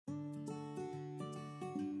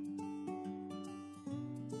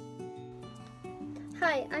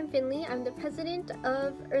Hi, I'm Finley. I'm the president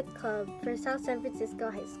of Earth Club for South San Francisco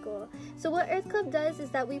High School. So what Earth Club does is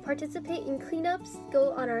that we participate in cleanups,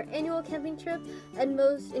 go on our annual camping trip, and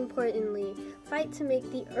most importantly, fight to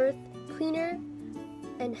make the earth cleaner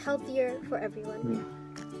and healthier for everyone.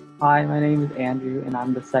 Hi, my name is Andrew and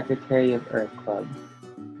I'm the secretary of Earth Club.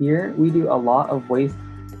 Here we do a lot of waste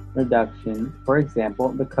reduction, for example,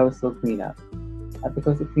 the coastal cleanup. At the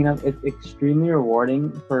coastal cleanup, it's extremely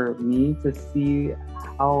rewarding for me to see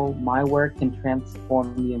how my work can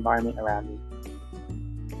transform the environment around me.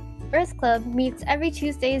 Earth Club meets every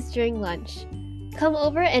Tuesdays during lunch. Come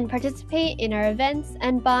over and participate in our events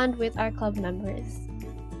and bond with our club members.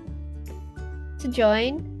 To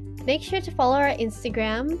join, make sure to follow our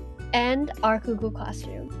Instagram and our Google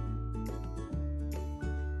Classroom.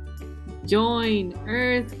 Join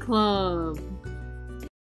Earth Club!